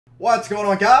What's going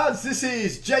on, guys? This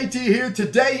is JT here.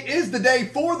 Today is the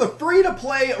day for the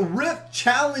free-to-play Rift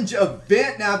Challenge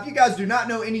event. Now, if you guys do not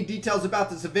know any details about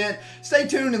this event, stay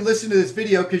tuned and listen to this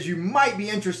video because you might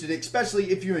be interested, especially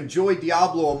if you enjoy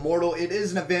Diablo Immortal. It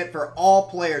is an event for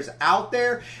all players out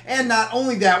there. And not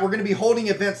only that, we're going to be holding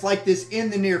events like this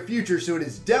in the near future, so it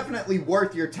is definitely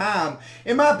worth your time,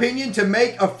 in my opinion, to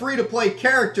make a free-to-play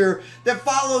character that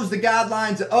follows the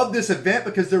guidelines of this event,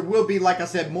 because there will be, like I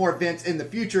said, more events in the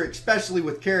future, especially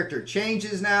with character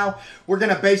changes now. We're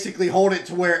going to basically hold it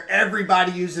to where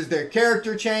everybody uses their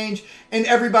character change and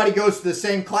everybody goes to the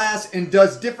same class and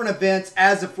does different events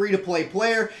as a free-to-play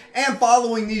player and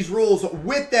following these rules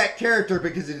with that character,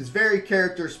 because it is very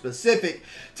character specific,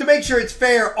 to make sure it's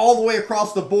fair all the way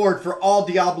across the board for all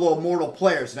Diablo Immortal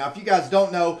players. Now, if you guys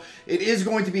don't know, it is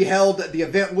going to be held, the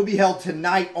event will be held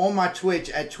tonight on my Twitch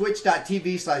at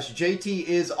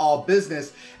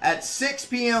twitch.tv/JTisAllBusiness at 6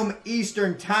 p.m.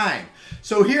 Eastern Time.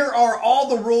 So here are all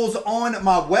the rules on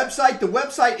my website. The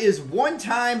website is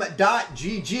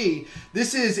onetime.gg.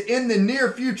 This is in the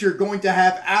near future going to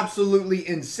have absolutely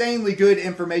insanely good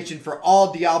information for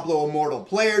all Diablo Immortal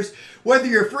players. Whether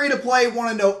you're free to play,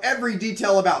 want to know every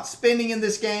detail about spending in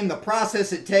this game, the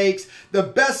process it takes, the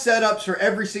best setups for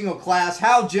every single class,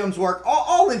 how gems work,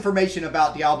 all information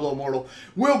about Diablo Immortal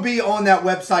will be on that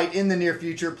website in the near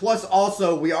future. Plus,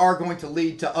 also, we are going to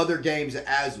lead to other games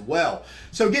as well.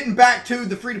 So getting back to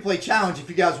the free-to-play challenge, if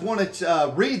you guys want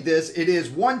to read this, it is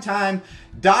onetime.gg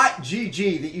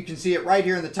that you can see it right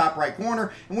here in the top right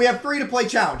corner. And we have free-to-play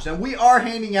challenge. Now, we are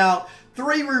handing out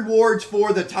 3 rewards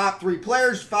for the top 3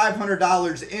 players,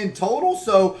 $500 in total.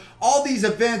 So all these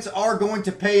events are going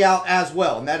to pay out as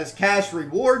well, and that is cash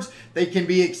rewards. They can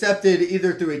be accepted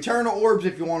either through Eternal Orbs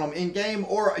if you want them in-game,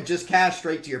 or just cash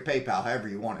straight to your PayPal, however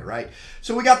you want it, right?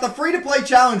 So we got the free-to-play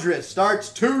challenge risk. Starts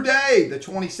today, the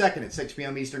 22nd at 6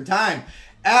 p.m. Eastern Time,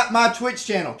 at my Twitch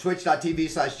channel,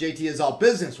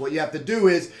 twitch.tv/JTisAllBusiness. What you have to do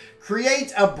is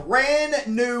create a brand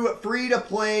new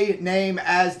free-to-play name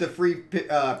as the free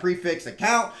prefix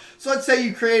account. So let's say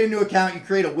you create a new account, you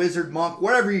create a wizard, monk,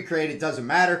 whatever you create, it doesn't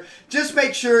matter. Just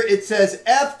make sure it says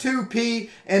F2P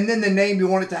and then the name you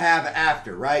want it to have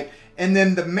after, right? And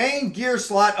then the main gear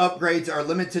slot upgrades are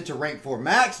limited to rank 4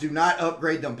 max. Do not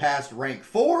upgrade them past rank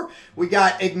 4. We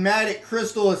got enigmatic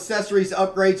crystal accessories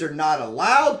upgrades are not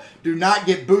allowed. Do not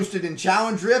get boosted in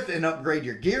Challenge Rift and upgrade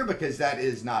your gear, because that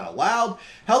is not allowed.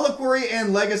 Reliquary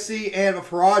and Legacy and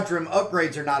Faradrim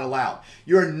upgrades are not allowed.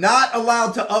 You're not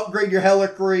allowed to upgrade your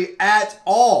Reliquary at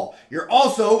all. You're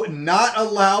also not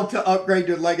allowed to upgrade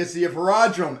your Legacy of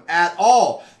Faradrim at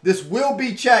all. This will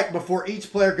be checked before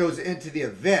each player goes into the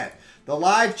event. The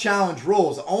live challenge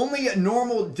rules: only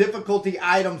normal difficulty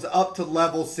items up to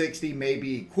level 60 may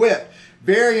be equipped.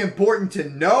 Very important to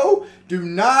know, do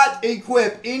not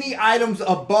equip any items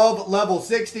above level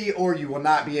 60 or you will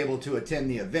not be able to attend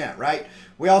the event, right?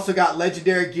 We also got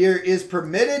legendary gear is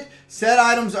permitted. Set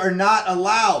items are not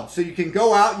allowed. So you can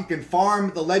go out, you can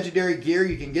farm the legendary gear,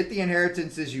 you can get the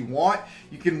inheritances you want.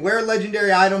 You can wear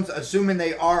legendary items, assuming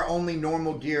they are only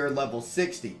normal gear level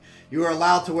 60. You are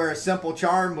allowed to wear a simple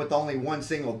charm with only 1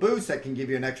 single boost that can give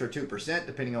you an extra 2%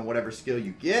 depending on whatever skill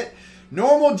you get.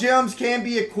 Normal gems can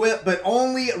be equipped, but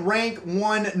only rank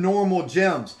 1 normal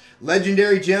gems.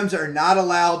 Legendary gems are not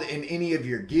allowed in any of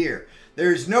your gear.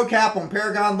 There's no cap on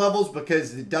Paragon levels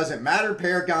because it doesn't matter.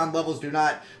 Paragon levels do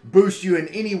not boost you in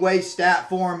any way, stat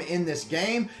form in this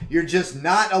game. You're just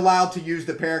not allowed to use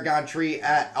the Paragon tree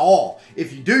at all.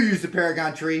 If you do use the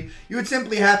Paragon tree, you would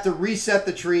simply have to reset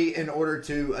the tree in order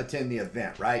to attend the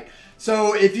event, right?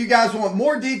 So if you guys want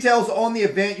more details on the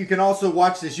event, you can also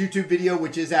watch this YouTube video,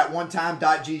 which is at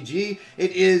onetime.gg.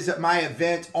 It is my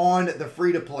event on the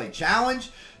free-to-play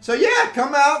challenge. So yeah,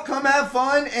 come out, come have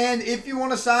fun, and if you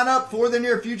want to sign up for the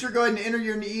near future, go ahead and enter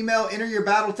your email, enter your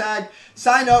battle tag,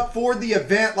 sign up for the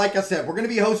event. Like I said, we're going to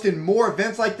be hosting more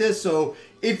events like this, so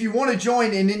if you want to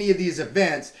join in any of these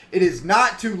events, it is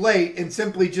not too late, and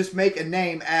simply just make a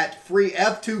name at free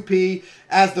F2P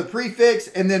as the prefix,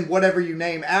 and then whatever you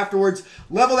name afterwards.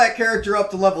 Level that character up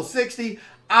to level 60.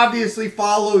 Obviously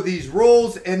follow these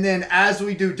rules, and then as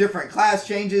we do different class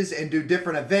changes and do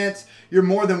different events, you're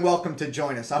more than welcome to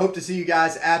join us. I hope to see you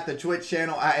guys at the Twitch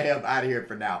channel. I am out of here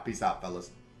for now. Peace out,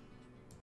 fellas.